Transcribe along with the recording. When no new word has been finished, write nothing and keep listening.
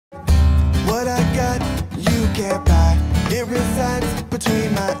can't buy. It resides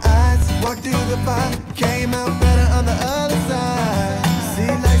between my eyes. Walked through the fire, came out better on the other side. See,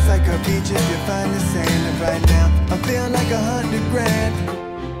 life's like a beach if you find the sand. And right now, I'm feeling like 100 grand.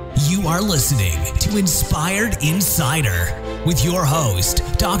 You are listening to Inspired Insider with your host,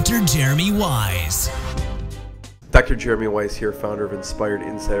 Dr. Jeremy Weisz. Dr. Jeremy Weisz here, founder of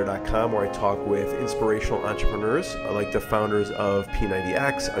InspiredInsider.com, where I talk with inspirational entrepreneurs like the founders of P90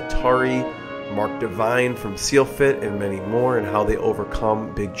 X, Atari, Mark Devine from SealFit, and many more, and how they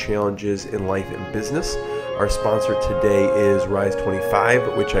overcome big challenges in life and business. Our sponsor today is Rise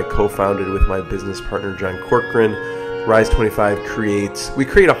 25, which I co-founded with my business partner, John Corcoran. Rise 25 we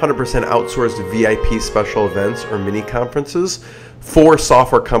create 100% outsourced VIP special events or mini conferences for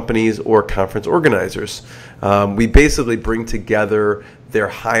software companies or conference organizers. We basically bring together their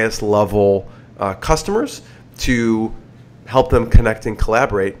highest level customers to help them connect and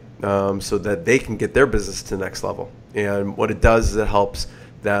collaborate so that they can get their business to the next level. And what it does is it helps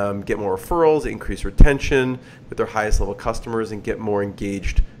them get more referrals, increase retention with their highest level customers, and get more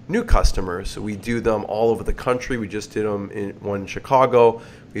engaged new customers. So we do them all over the country. We just did them in one in Chicago.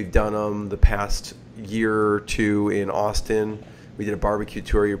 We've done them the past year or two in Austin. We did a barbecue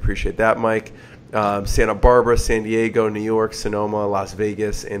tour. You appreciate that, Mike. Santa Barbara, San Diego, New York, Sonoma, Las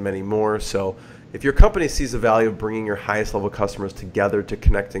Vegas, and many more. So if your company sees the value of bringing your highest level customers together to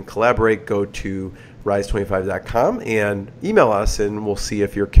connect and collaborate, go to rise25.com and email us, and we'll see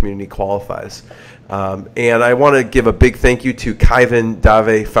if your community qualifies. And I want to give a big thank you to Kevin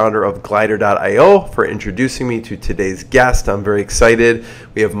Dave, founder of Glider.io, for introducing me to today's guest. I'm very excited.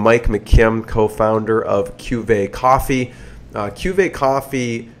 We have Mike McKim, co-founder of CuveeCoffee.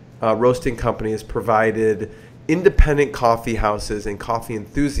 CuveeCoffee roasting company has provided independent coffee houses and coffee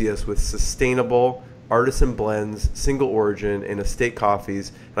enthusiasts with sustainable artisan blends, single origin, and estate coffees.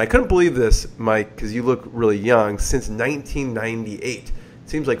 And I couldn't believe this, Mike, because you look really young, since 1998. It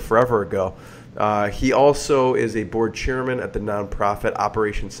seems like forever ago. He also is a board chairman at the nonprofit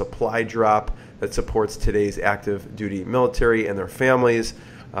Operation Supply Drop that supports today's active duty military and their families.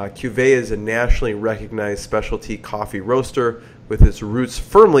 Cuvee is a nationally recognized specialty coffee roaster with its roots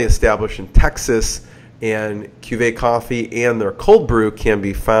firmly established in Texas. And CuveeCoffee and their cold brew can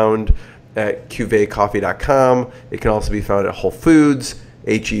be found at CuveeCoffee.com. It can also be found at Whole Foods,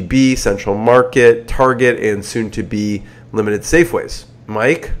 H-E-B, Central Market, Target, and soon to be limited Safeways.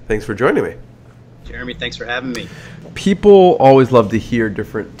 Mike, thanks for joining me. Jeremy, thanks for having me. People always love to hear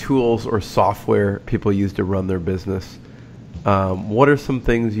different tools or software people use to run their business. What are some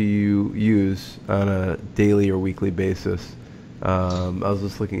things you use on a daily or weekly basis? I was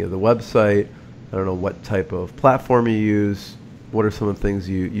just looking at the website. I don't know what type of platform you use. What are some of the things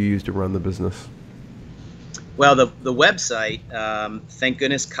you use to run the business? Well, the website, thank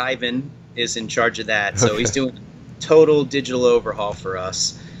goodness Kevin is in charge of that. So he's doing a total digital overhaul for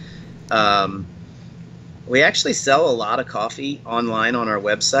us. We actually sell a lot of coffee online on our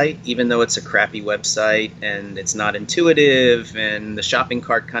website, even though it's a crappy website and it's not intuitive and the shopping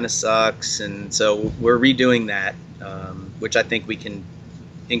cart kind of sucks. And so we're redoing that, which I think we can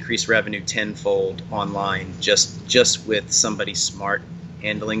increase revenue tenfold online just with somebody smart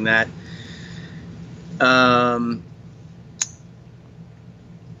handling that. Man,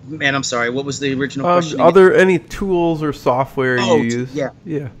 I'm sorry. What was the original question? Are there any tools or software you use?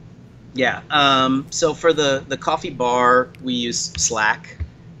 Yeah. So for the coffee bar, we use Slack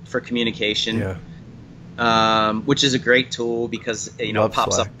for communication. Which is a great tool because it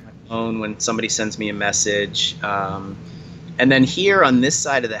pops up on my phone when somebody sends me a message. And then here on this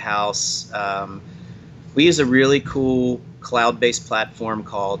side of the house, we use a really cool cloud-based platform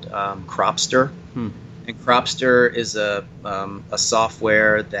called Cropster. And Cropster is a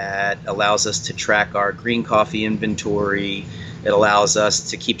software that allows us to track our green coffee inventory. It allows us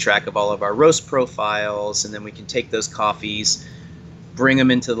to keep track of all of our roast profiles, and then we can take those coffees, bring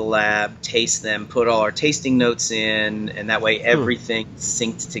them into the lab, taste them, put all our tasting notes in, and that way everything's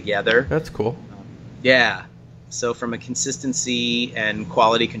synced together. That's cool. Yeah. So from a consistency and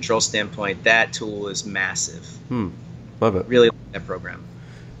quality control standpoint, that tool is massive. Love it. Really like that program.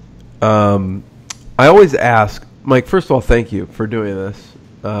 I always ask, Mike, first of all, thank you for doing this.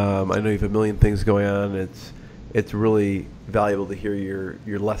 I know you have a million things going on. It's really valuable to hear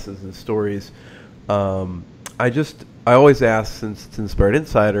your lessons and stories. I always ask, since it's Inspired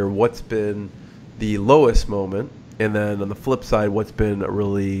Insider, what's been the lowest moment, and then on the flip side, what's been a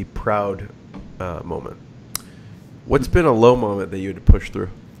really proud moment? What's been a low moment that you had to push through?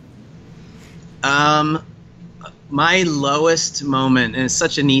 My lowest moment, and it's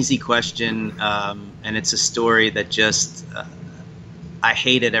such an easy question, and it's a story that just I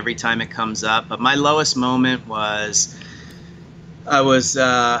hate it every time it comes up. But my lowest moment was I was,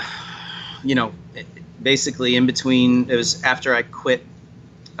 you know, basically in between. It was after I quit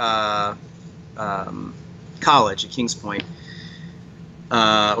college at Kings Point,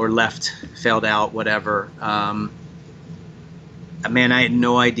 or left, failed out, whatever. Man, I had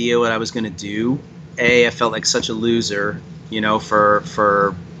no idea what I was going to do. I felt like such a loser, you know, for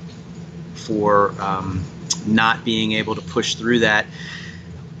not being able to push through that.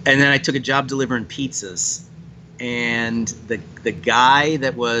 And then I took a job delivering pizzas, and the guy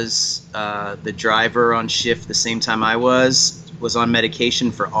that was the driver on shift the same time I was on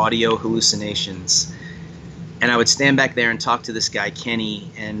medication for audio hallucinations. And I would stand back there and talk to this guy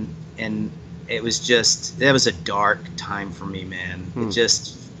Kenny, and it was just, that was a dark time for me, man.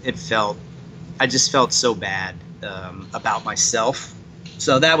 I just felt so bad about myself.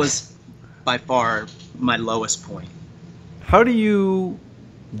 So that was by far my lowest point. How do you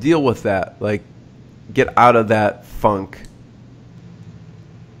deal with that? Like, get out of that funk?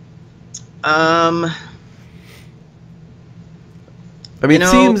 I mean,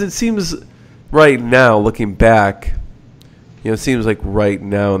 it seems right now, looking back, you know, it seems like right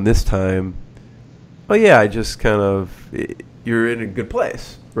now in this time, oh yeah, I just kind of, you're in a good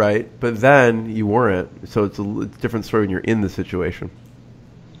place, right? But then you weren't, so it's a different story when you're in the situation.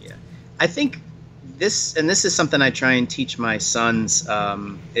 Yeah, I think this is something I try and teach my sons,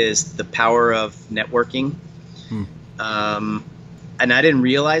 is the power of networking. And I didn't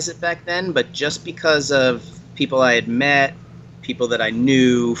realize it back then, but just because of people I had met, people that I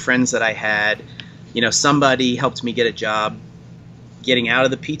knew, friends that I had, you know, somebody helped me get a job getting out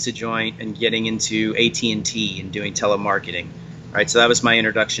of the pizza joint and getting into AT&T and doing telemarketing, right? So that was my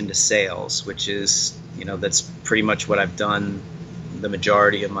introduction to sales, which is, you know, that's pretty much what I've done the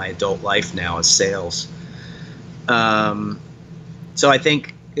majority of my adult life now, is sales. So I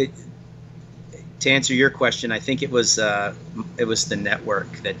think to answer your question, I think it was the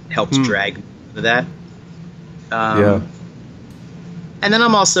network that helped drag me to that. Yeah. And then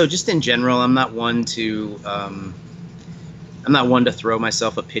I'm also, just in general, I'm not one to throw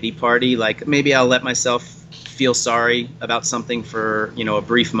myself a pity party. Like, maybe I'll let myself feel sorry about something for, you know, a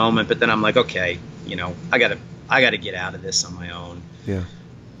brief moment, but then I'm like, okay, you know, I gotta get out of this on my own. Yeah.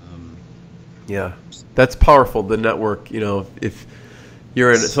 Yeah, that's powerful. The network, you know, if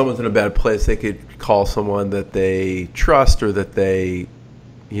someone's in a bad place, they could call someone that they trust, or that they,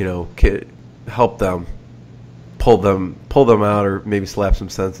 you know, could help them, pull them out, or maybe slap some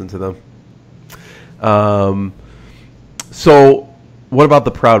sense into them. So what about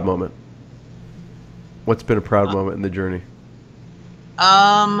the proud moment? What's been a proud moment in the journey?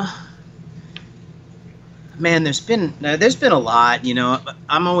 Man, there's been a lot, you know.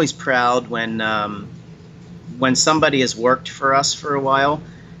 I'm always proud when somebody has worked for us for a while,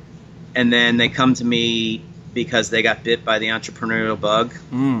 and then they come to me because they got bit by the entrepreneurial bug,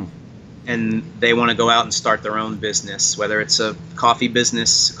 and they want to go out and start their own business, whether it's a coffee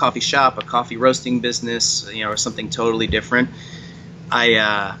business, a coffee shop, a coffee roasting business, you know, or something totally different.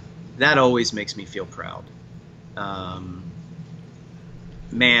 That always makes me feel proud.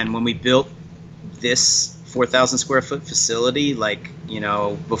 Man, when we built this 4,000 square foot facility, like, you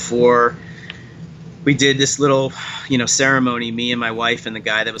know, before we did this little, you know, ceremony, me and my wife and the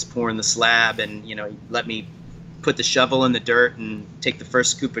guy that was pouring the slab, and, you know, he let me put the shovel in the dirt and take the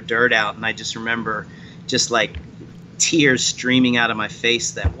first scoop of dirt out, and I just remember just like tears streaming out of my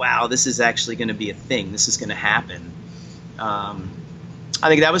face that, wow, this is actually going to be a thing. This is going to happen. I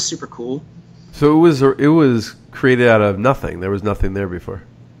think that was super cool. So it was created out of nothing. There was nothing there before.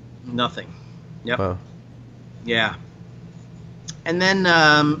 Nothing. Yep. Wow. Yeah. And then,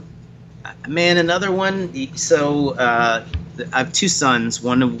 man, another one. So I have two sons.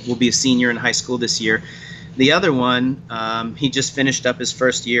 One will be a senior in high school this year. The other one, he just finished up his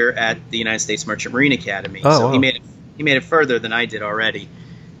first year at the United States Merchant Marine Academy. Oh, so wow. he made it further than I did already.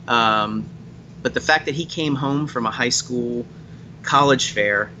 But the fact that he came home from a high school college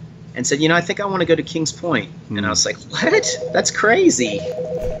fair and said, you know, I think I want to go to Kings Point. And I was like, what? That's crazy.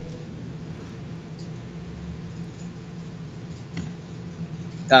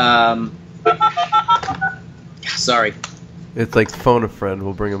 Sorry. It's like phone a friend.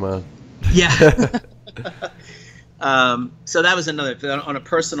 We'll bring him on. Yeah. So that was another, on a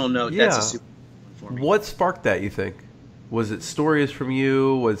personal note, Yeah. that's a super one for me. What sparked that, you think? Was it stories from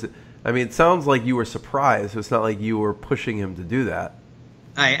you? Was it? I mean, it sounds like you were surprised. It's not like you were pushing him to do that.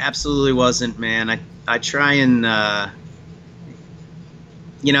 I absolutely wasn't, man. I try and,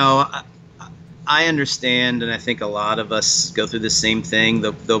 you know, I understand, and I think a lot of us go through the same thing.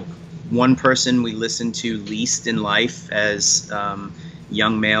 The one person we listen to least in life as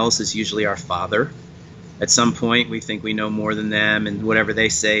young males is usually our father. At some point, we think we know more than them, and whatever they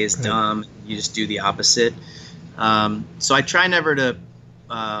say is dumb. You just do the opposite. So I try never to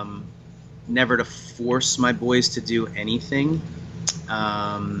force my boys to do anything.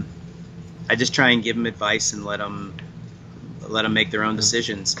 I just try and give them advice and let them make their own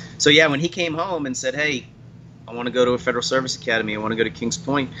decisions. So yeah, when he came home and said, "Hey, I want to go to a Federal Service Academy. I want to go to Kings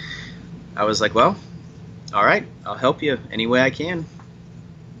Point," I was like, "Well, all right, I'll help you any way I can."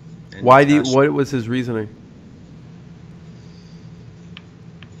 And what was his reasoning?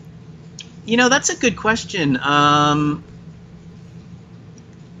 That's a good question.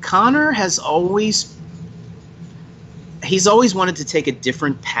 Connor has always wanted to take a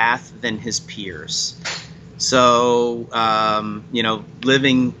different path than his peers. So,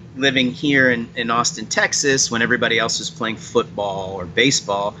 living here in Austin, Texas, when everybody else was playing football or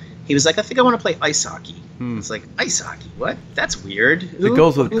baseball, he was like, "I think I want to play ice hockey." It's like, ice hockey? What? That's weird. It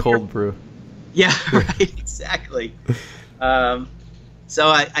goes with cold brew. Yeah, right, exactly. So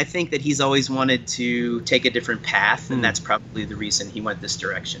I think that he's always wanted to take a different path, and that's probably the reason he went this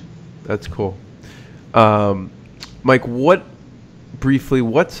direction. That's cool. Mike,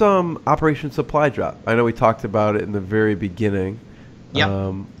 what's Operation Supply Drop? I know we talked about it in the very beginning.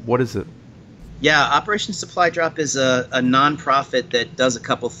 Yeah. What is it? Yeah, Operation Supply Drop is a nonprofit that does a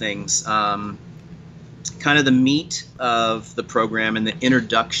couple things. Kind of the meat of the program and the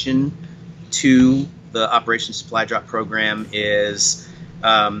introduction to the Operation Supply Drop program is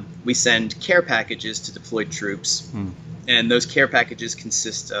we send care packages to deployed troops, and those care packages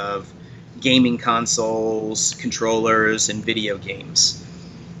consist of gaming consoles, controllers, and video games.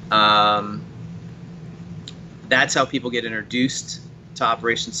 That's how people get introduced to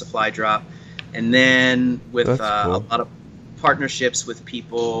Operation Supply Drop. And then with cool. A lot of partnerships with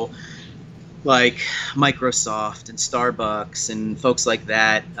people like Microsoft and Starbucks and folks like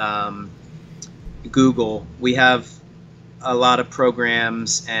that, Google, we have a lot of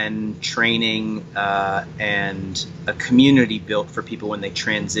programs and training and a community built for people when they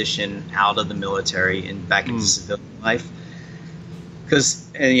transition out of the military and back into civilian life. Because,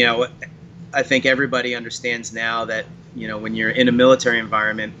 I think everybody understands now that, when you're in a military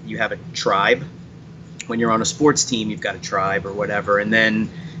environment, you have a tribe. When you're on a sports team, you've got a tribe or whatever. And then,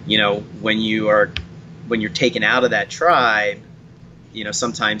 when you're taken out of that tribe,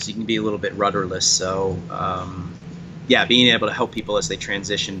 sometimes you can be a little bit rudderless. So, being able to help people as they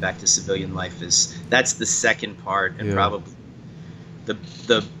transition back to civilian life that's the second part and probably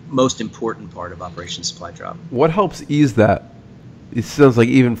the most important part of Operation Supply Drop. What helps ease that? It sounds like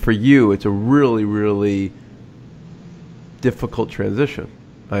even for you, it's a really, really difficult transition.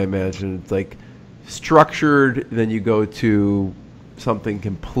 I imagine it's like structured, then you go to something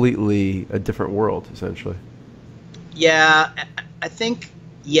completely a different world, essentially. Yeah, I think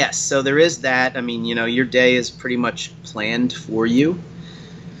yes. So there is that. I mean, your day is pretty much planned for you.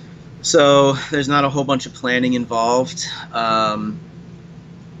 So there's not a whole bunch of planning involved. And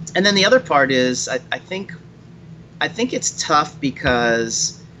then the other part is I think it's tough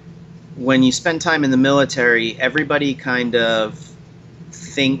because when you spend time in the military, everybody kind of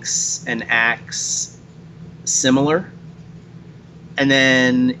thinks and acts similar. And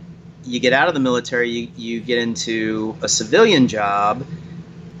then you get out of the military, you get into a civilian job,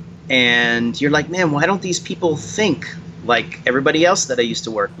 and you're like, man, why don't these people think like everybody else that I used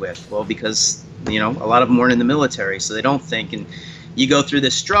to work with? Well, because, a lot of them weren't in the military, so they don't think. And you go through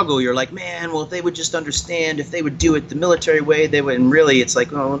this struggle, you're like, man, well, if they would just understand, if they would do it the military way, they would. And really, it's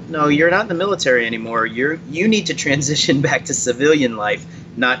like, oh, no, you're not in the military anymore. You need to transition back to civilian life,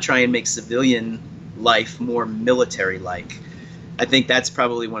 not try and make civilian life more military-like. I think that's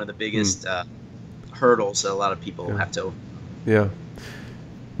probably one of the biggest hurdles that a lot of people have to. Yeah.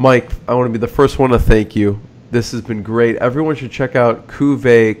 Mike, I want to be the first one to thank you. This has been great. Everyone should check out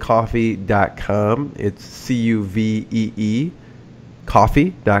CuveeCoffee.com. It's CUVEE.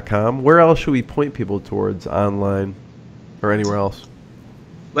 Coffee.com. Where else should we point people towards online or anywhere else?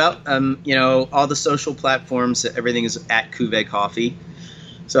 Well, all the social platforms, everything is at CuveeCoffee.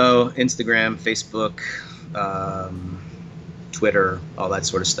 So Instagram, Facebook, Twitter, all that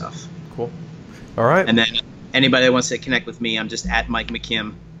sort of stuff. Cool. All right. And then anybody that wants to connect with me, I'm just at Mike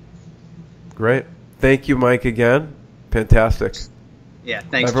McKim. Great. Thank you, Mike, again. Fantastic. Yeah,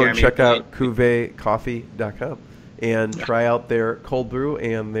 thanks, Everyone Jeremy. Check out CuveeCoffee.com. And try out their cold brew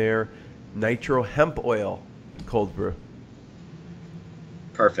and their nitro hemp oil cold brew.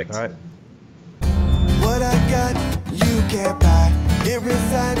 Perfect. All right. What I got, you can't buy. It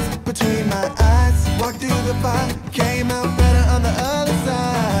resides between my eyes. Walked through the fire, came out better on the other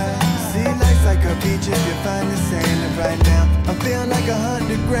side. See, like life's like a beach if you find the sand. And right now, I'm feeling like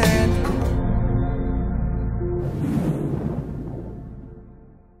 100 grand.